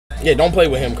Yeah, don't play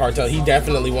with him, Cartel. He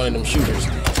definitely one of them shooters.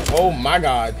 Oh my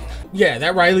God. Yeah,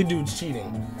 that Riley dude's cheating.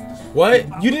 What?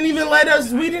 You didn't even let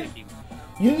us. You didn't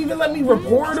even let me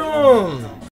report him.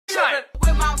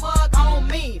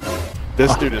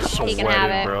 This dude is sweating,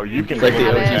 bro. You can like the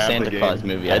OG Santa Claus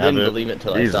movie. I didn't believe it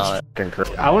till I saw it.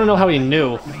 I want to know how he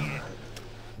knew.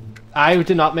 I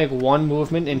did not make one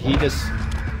movement, and he just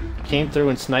came through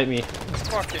and sniped me.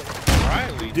 Fucking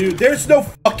Riley. Dude, there's no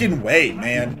fucking way,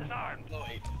 man.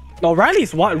 No,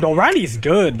 Riley's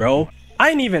good, bro. I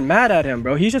ain't even mad at him,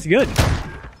 bro. He's just good.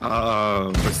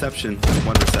 Reception.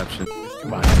 One reception.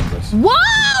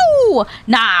 Whoa!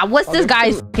 Nah, what's this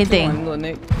guy's fucking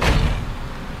thing?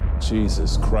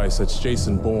 Jesus Christ, that's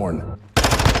Jason Bourne.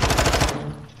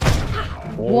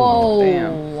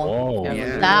 Whoa. Whoa.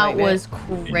 Yeah, that was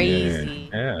crazy.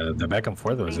 Yeah, the back and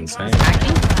forth was insane.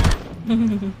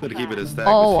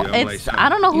 Oh, it's I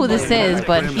don't know who this is,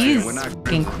 but he's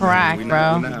fucking cracked,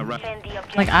 bro.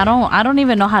 Like I don't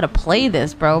even know how to play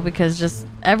this, bro, because just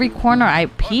every corner I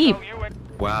peep.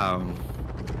 Wow.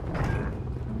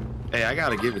 Hey, I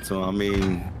gotta give it to him. I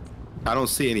mean, I don't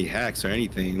see any hacks or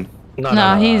anything.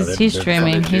 No, he's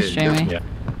streaming. He's streaming. Yeah.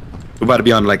 We're about to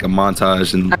be on like a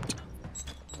montage and.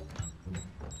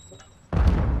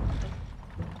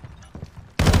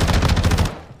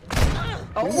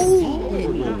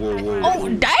 Oh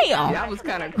damn! That was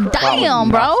kind of damn,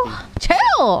 bro.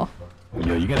 Chill.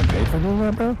 Yo, you getting paid for doing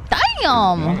that, bro?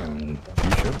 Damn. You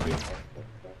should be.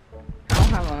 I don't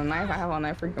have on a knife. I have on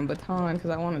that freaking baton because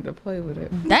I wanted to play with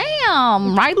it.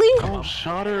 Damn, Riley. Oh,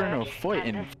 shot her in a foot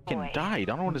and fucking died.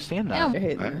 I don't understand that.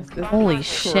 Damn. Holy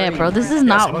shit, bro. This is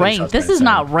not ranked. This is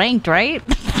not ranked, right?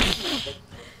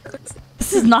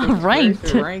 This is not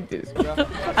ranked.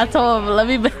 I told him, let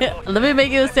me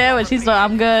make you a sandwich. He's like,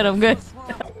 I'm good. I'm good.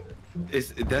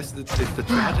 It's the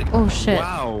tragic. Oh shit.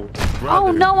 Wow.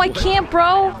 Oh no, I can't,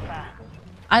 bro.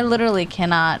 I literally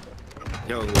cannot.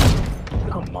 Yo.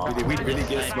 Come on. Did we really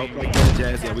get smoked like that,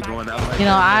 Jazz? Yeah, we going out like you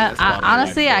know, I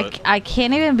honestly, I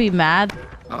can't even be mad.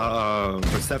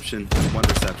 Reception. One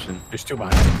reception. There's two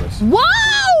behind us.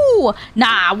 Whoa!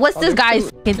 Nah, what's this guy's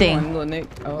fucking thing?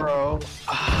 Bro.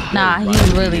 Nah,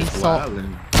 he's really so.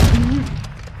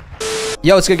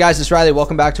 Yo, what's good, guys? It's Riley.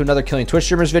 Welcome back to another Killing Twitch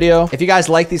Streamers video. If you guys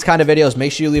like these kind of videos,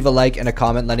 make sure you leave a like and a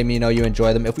comment letting me know you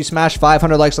enjoy them. If we smash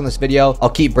 500 likes on this video, I'll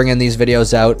keep bringing these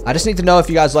videos out. I just need to know if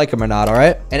you guys like them or not, all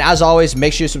right? And as always,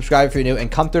 make sure you subscribe if you're new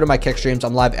and come through to my kick streams.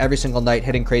 I'm live every single night,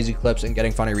 hitting crazy clips and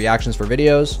getting funny reactions for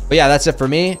videos. But yeah, that's it for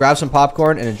me. Grab some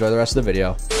popcorn and enjoy the rest of the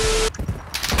video.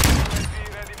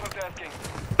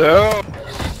 Dude.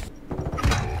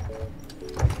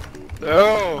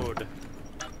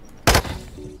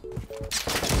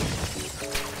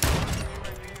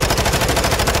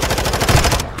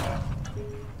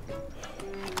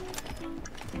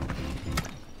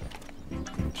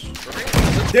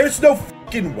 There's no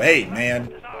fucking way,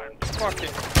 man. Fucking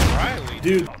Riley.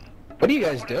 Dude. What are you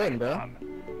guys doing, bro?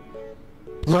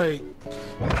 Like.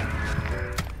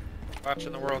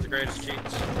 Watching the world's greatest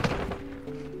cheats.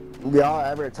 Y'all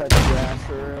ever touch the grass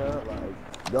or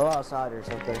like go outside or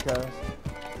something, cuz?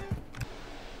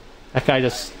 That guy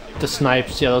just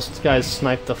snipes. Yeah, those guys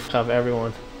snipe the fuck out of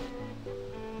everyone.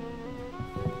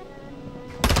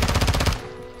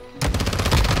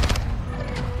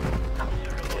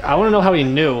 I want to know how he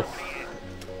knew.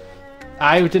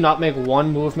 I did not make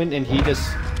one movement, and he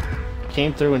just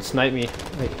came through and sniped me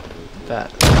like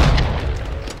that.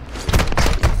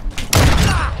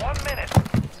 1 minute.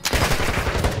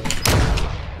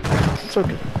 It's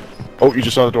okay. Oh, you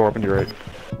just saw the door open. You're right.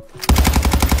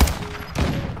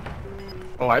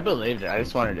 Oh, I believed it. I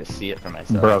just wanted to see it for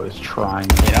myself. Bro is trying.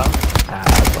 You know?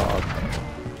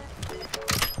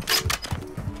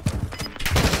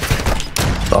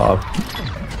 Stop.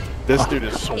 This dude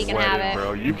is sweating,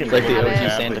 bro. You can like the OG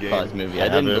Santa Claus movie. I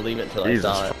didn't believe it till I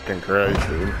saw it. Fucking Christ,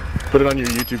 dude. Put it on your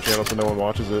YouTube channel so no one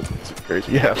watches it. It's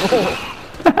crazy. Yeah.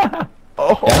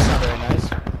 Oh. Yeah, that's not very nice.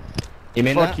 You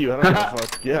mean fuck that? you. I don't give a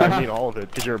fuck. Yeah, I mean all of it,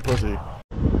 because you're a pussy.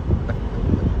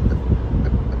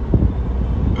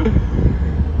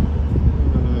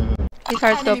 He's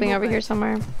hard scoping over here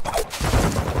somewhere.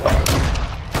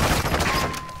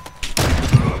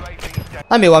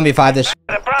 Let me 1v5 this.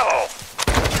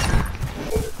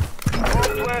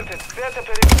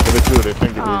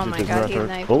 Oh my god, he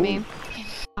knifed me.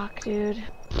 Fuck, dude.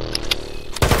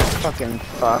 Fucking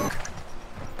fuck.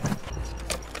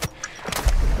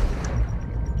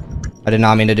 I did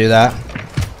not mean to do that.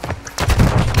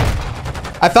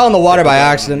 I fell in the water by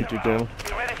accident. I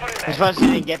suppose you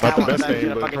didn't get that one.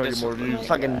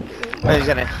 He's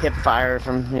gonna hip fire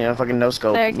from, you know, fucking no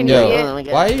scope. Yo,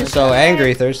 why are you so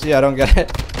angry, Thirsty? I don't get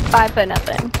it. 5 foot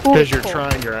nothing. Because you're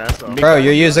trying your ass off. Bro,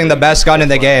 you're using the best gun in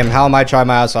the game. How am I trying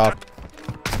my ass off?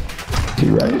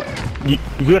 You right. You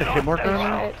got a hit marker on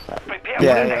that?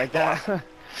 Yeah, like that.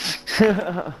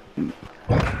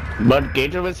 But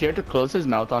Gator was here to close his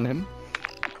mouth on him.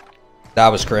 That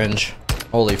was cringe.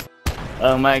 Holy f.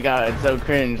 Oh my god, it's so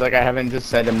cringe. Like I haven't just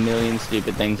said a million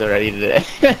stupid things already today.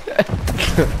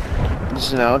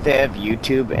 Just know if they have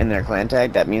YouTube in their clan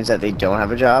tag, that means that they don't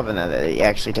have a job and that they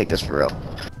actually take this for real.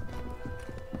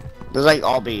 There's like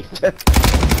all B. I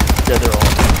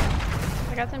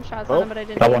got some shots on him, but I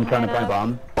didn't. That one trying to play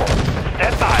bomb.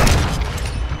 Stand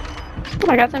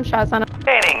by. I got some shots on him.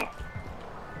 Standing.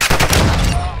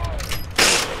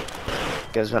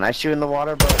 Because when I shoot in the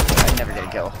water, bro, I never get a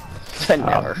kill. I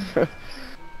never.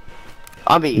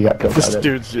 On B. This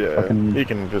dude's, yeah, he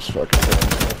can just fucking kill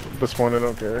himself. At this point, I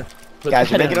don't care.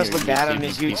 Guys, you're making us look bad on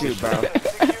his YouTube, bro.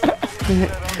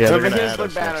 Yeah, they're making gonna us add look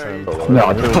us bad next on time. you.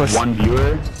 No, there's one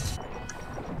viewer.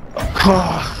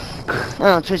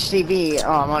 Oh, Twitch TV.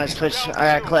 Oh, I'm on his Twitch.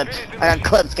 I got clips. I got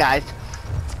clips, guys.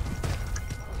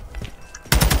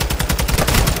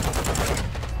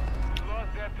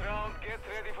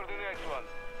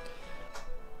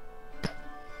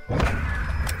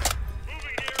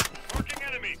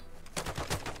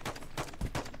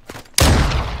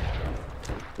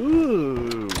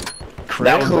 Ooh.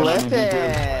 That clip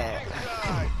it.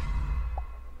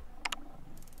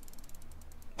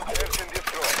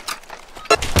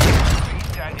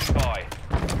 Standing by.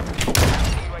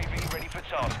 UAV ready for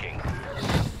tasking.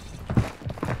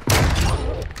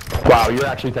 Wow, you're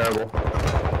actually terrible.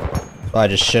 So I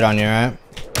just shit on you, right?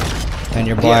 And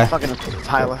your boy. Yeah, fucking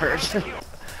pile of hurt.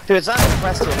 Dude, it's not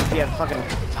impressive if you have fucking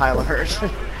pile of hurt.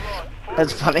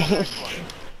 That's funny.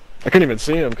 I couldn't even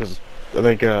see him because I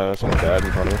think someone died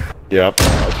in front of me. Yep,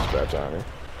 that's just bad timing.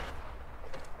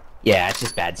 Yeah, it's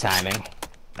just bad timing.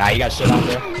 Nah, you got shit on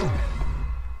there.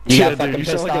 You got fucking dude, you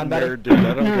sound like a nerd, dude.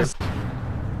 I don't get...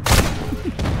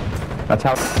 That's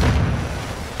how.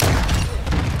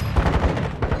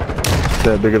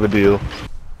 That big of a deal.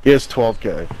 He has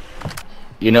 12K.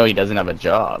 You know he doesn't have a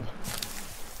job.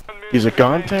 He's a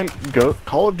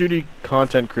Call of Duty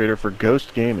content creator for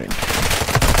Ghost Gaming.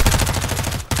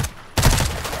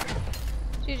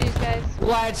 GG's, guys.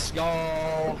 Let's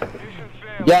go.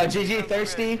 Yo, GG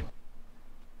thirsty.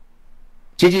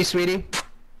 GG sweetie.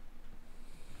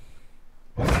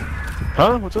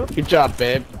 Huh? What's up? Good job,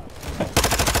 babe.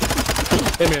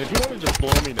 Hey man, if you want to just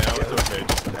blow me now, it's okay.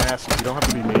 Just ask. You don't have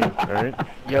to be mean, alright?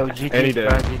 Yo, GG. Any day.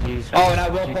 Oh, and I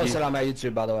will post it on my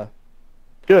YouTube, by the way.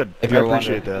 Good. If I you're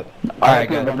appreciate that. Alright,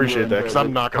 good. I appreciate that, because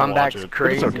I'm not gonna watch it.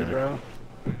 Crazy, It's okay. bro.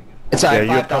 It's Yeah, alright,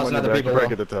 you have 5,000 other other people. people. I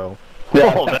get to tell.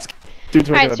 Yeah. Whoa, that's... Dude's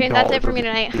making Alright, stream, that's it for me $1.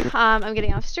 tonight. I'm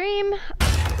getting off stream.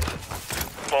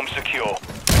 Bomb secure.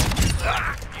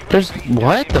 There's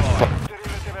what the fuck?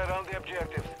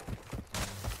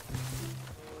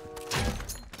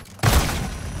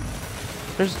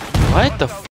 There's what the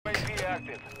fuck?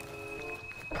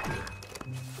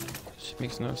 This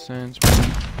makes no sense.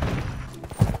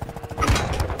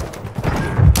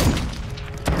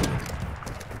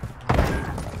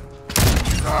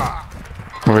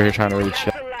 Over here trying to read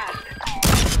shit.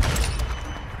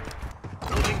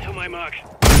 Moving to my mark.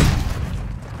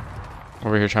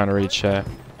 Over here trying to read chat.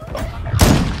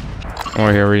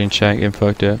 Over here reading chat, getting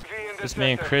fucked up. This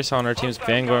man Chris on our team's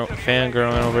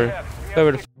fangirling over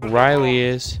whoever the f Riley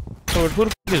is. Oh, who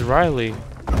the f is Riley? No,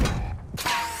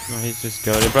 he's just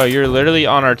goated. Bro, you're literally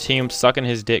on our team sucking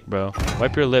his dick, bro.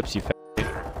 Wipe your lips, you fat.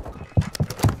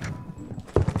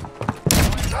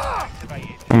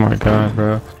 Oh my god,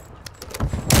 bro.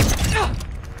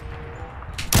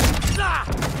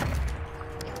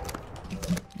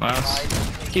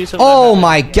 Oh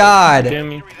my god.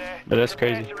 But that's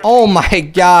crazy. Oh my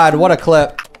god, what a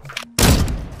clip.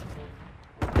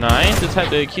 Nah, I ain't the type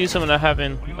to accuse someone of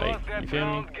having, like, you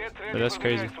feel me? But that's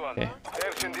crazy. Okay.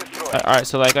 Alright,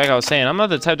 so like I was saying, I'm not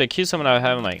the type to accuse someone of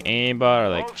having, like, aimbot or,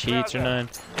 like, cheats or none.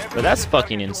 But that's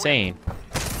fucking insane.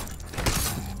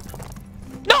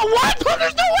 No, what?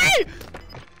 There's no way!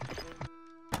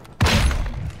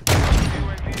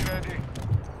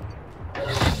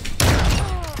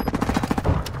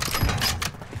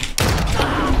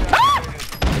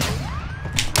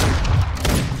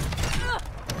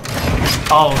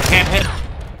 Oh, can't hit.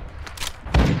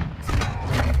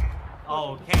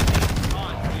 Oh, can't hit. Come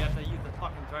on, you have to use the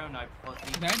fucking drone knife.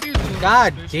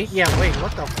 God, yeah, wait,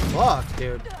 what the fuck,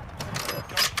 dude?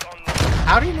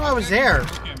 How do you know I was there?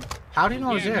 How do you know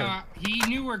I was there? He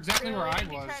knew exactly where I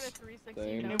was.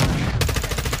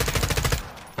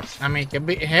 I mean, could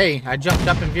be. Hey, I jumped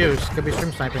up in views. Could be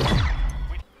stream sniping.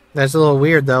 That's a little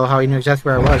weird though, how he knew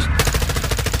exactly where I was.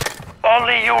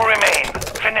 Only you remain.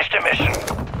 Finish the mission.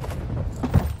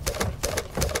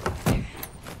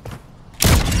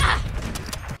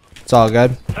 It's all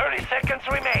good. 30 seconds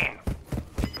remain.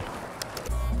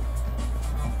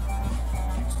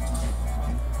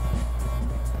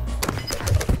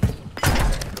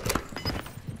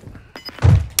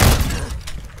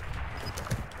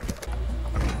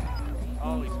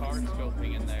 Oh, he's hard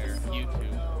scoping in there.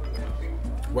 YouTube.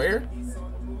 Where?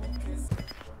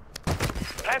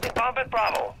 Planting bomb at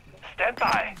Bravo. Stand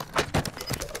by.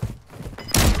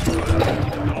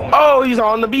 Oh, he's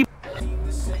on the B.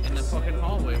 In the fucking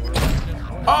hallway.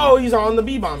 Oh, he's on the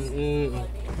B bomb. Yeah,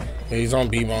 he's on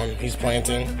B bomb. He's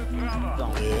planting.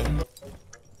 Yeah.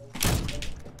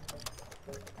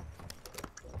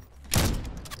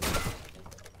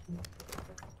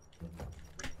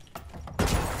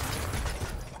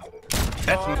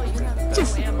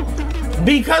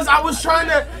 Because I was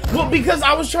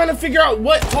trying to figure out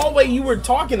what hallway you were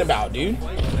talking about, dude.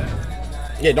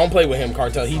 Yeah, don't play with him,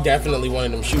 Cartel. He definitely one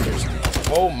of them shooters.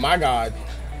 Oh my god.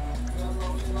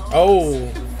 Oh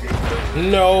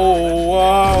no.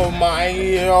 Oh my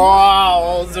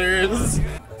wowzers.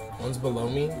 One's below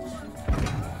me.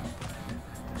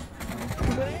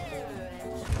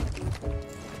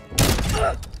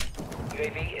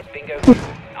 UAV is bingo.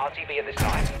 RTV at this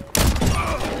time.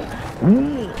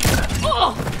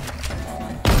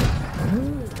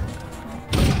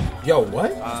 Yo,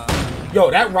 what?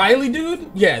 Yo, that Riley dude?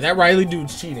 Yeah, that Riley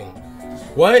dude's cheating.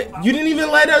 What? You didn't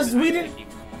even let us, you didn't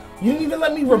even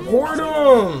let me report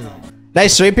him.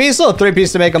 Nice 3-piece, little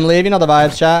 3-piece to make him leave. You know the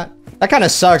vibes, chat. That kind of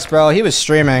sucks, bro. He was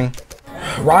streaming.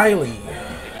 Riley.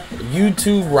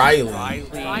 YouTube Riley.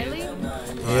 Riley?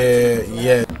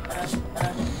 Yeah.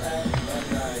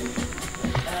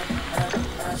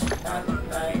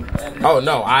 Oh,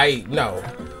 no, no.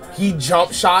 He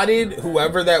jump shotted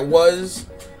whoever that was,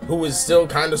 who was still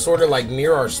kind of sort of like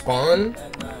near our spawn.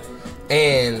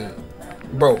 And,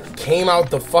 bro, came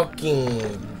out the fucking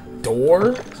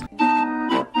door.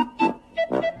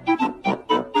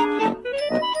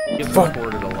 He's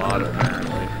reported a lot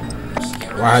apparently.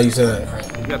 Why you say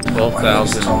that? He got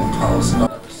 12,000.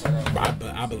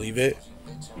 I believe it.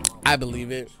 I believe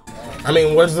it. I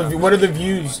mean, what are the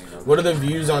views? What are the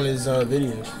views on his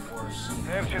videos?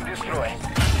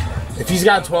 If he's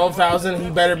got 12,000, he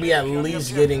better be at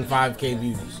least getting 5K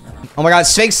views. Oh my god,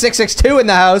 Sphinx 662 in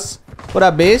the house. What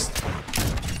up, beast?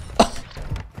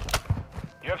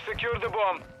 You have secured the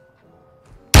bomb.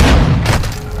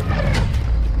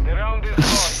 The round is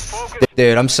lost. Focus.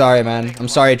 Dude, I'm sorry, man. I'm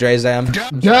sorry, Drezam.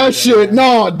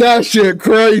 That shit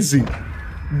crazy.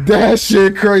 That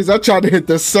shit crazy. I tried to hit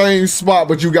the same spot,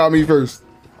 but you got me first.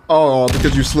 Oh,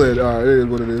 because you slid. Alright, it is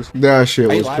what it is. That shit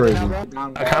was crazy. I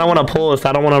kind of want to pull this.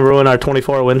 I don't want to ruin our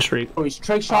 24 win streak. Oh, he's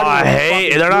trick shotting. I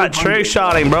hate. They're not trick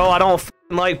shotting, bro. I don't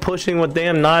like pushing with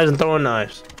damn knives and throwing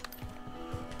knives.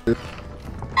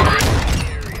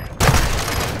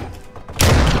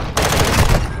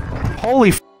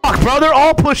 Holy fuck, bro. They're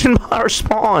all pushing by our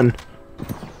spawn.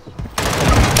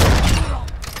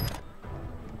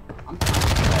 I'm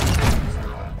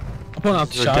pulling out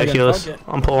the ridiculous.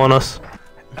 I'm pulling us.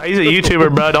 He's a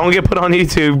YouTuber, bro. Don't get put on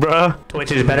YouTube, bro.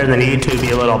 Twitch is better than YouTube,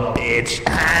 you little bitch.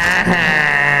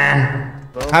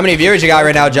 How many viewers you got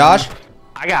right now, Josh?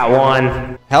 I got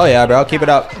 1. Hell yeah, bro. Keep it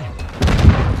up.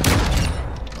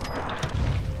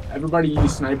 Everybody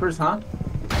use snipers, huh?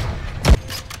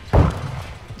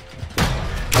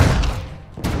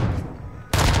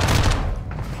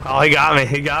 Oh, he got me.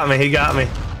 He got me.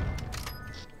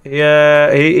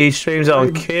 Yeah, he streams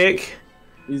on Kick.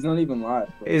 He's not even live.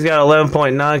 Bro. He's got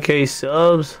 11.9k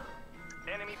subs.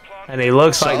 And he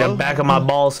looks like the back of my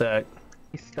ball sack.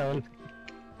 He's stoned.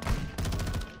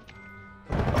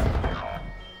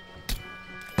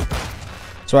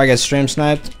 So I get stream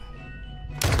sniped.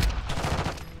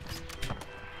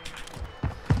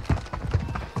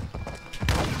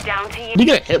 Down to you. You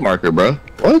get a hit marker, bro.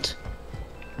 What?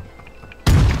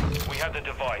 We have the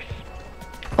device.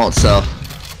 Oh, so.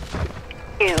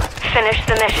 You finish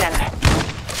the mission.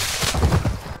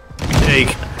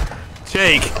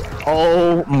 Jake.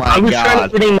 Oh my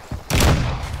god.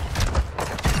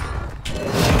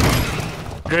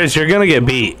 Grizz, you're gonna get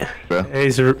beat. Bro.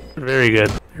 He's very good.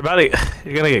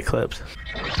 You're gonna get clipped.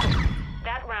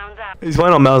 That rounds out. He's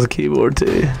playing on mouse and keyboard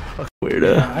too. Fuck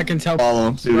weirdo. Yeah, I can tell. Follow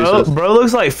him. Bro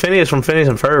looks like Phineas from Phineas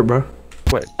and Ferb, bro.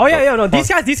 Wait. Oh yeah, no. These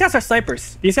guys are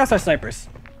snipers.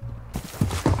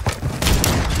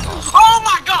 Oh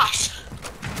my gosh!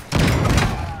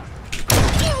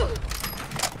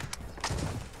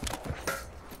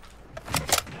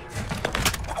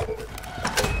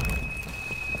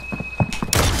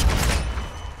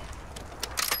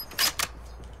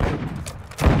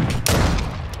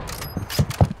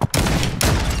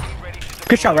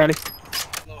 Good shot, Riley.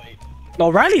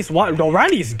 No,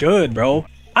 Riley's good, bro.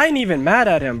 I ain't even mad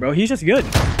at him, bro. He's just good.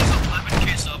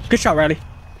 Good shot, Riley.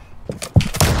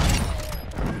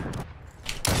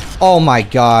 Oh my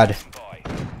god.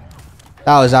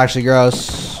 That was actually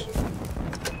gross.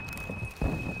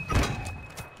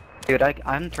 Dude,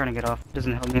 I'm turning it off. It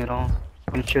doesn't help me at all.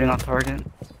 I'm shooting off target.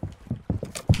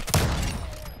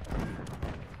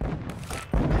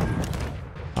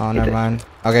 Oh, never mind.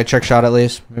 Okay, trick shot at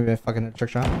least. Maybe a fucking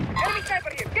trick shot.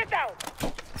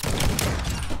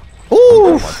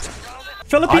 Ooh!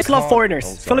 Philippines love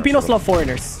foreigners. Filipinos love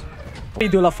foreigners. They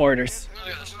do love foreigners.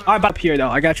 I'm up here though.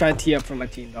 I gotta try and tee up for my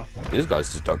team though. These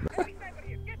guys just don't.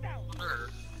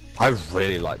 I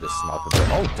really like this sniper.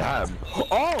 Oh damn!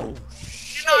 Oh!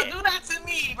 You don't do that to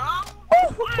me, bro.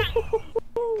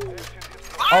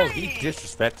 Oh, he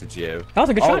disrespected you. That was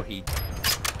a good shot. He...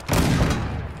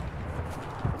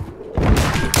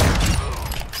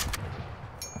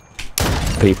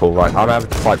 People, right? I'm having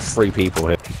to fight 3 people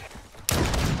here.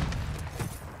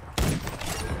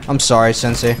 I'm sorry,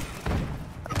 Sensei.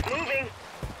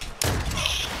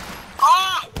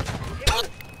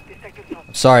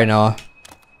 Sorry, Noah.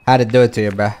 Had to do it to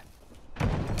you, bruh.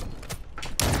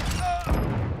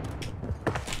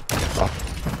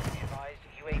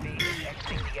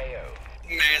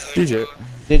 GG.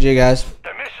 GG, guys.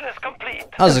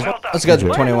 That was a good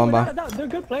 21 bar. They're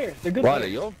good players. They're good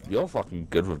Riley, players. you're fucking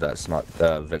good with that snipe,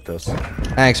 Victus.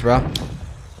 Thanks, bro.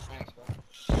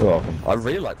 You're welcome. I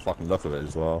really like the fucking look of it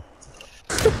as well.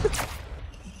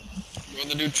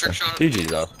 GG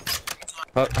though.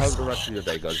 How's the rest of your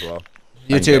day goes well?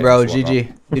 You too, bro.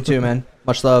 GG. You too, man.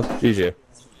 Much love. GG.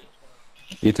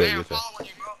 You too, you too.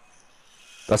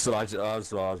 That's what I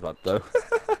was about to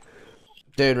do.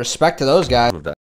 Dude, respect to those guys.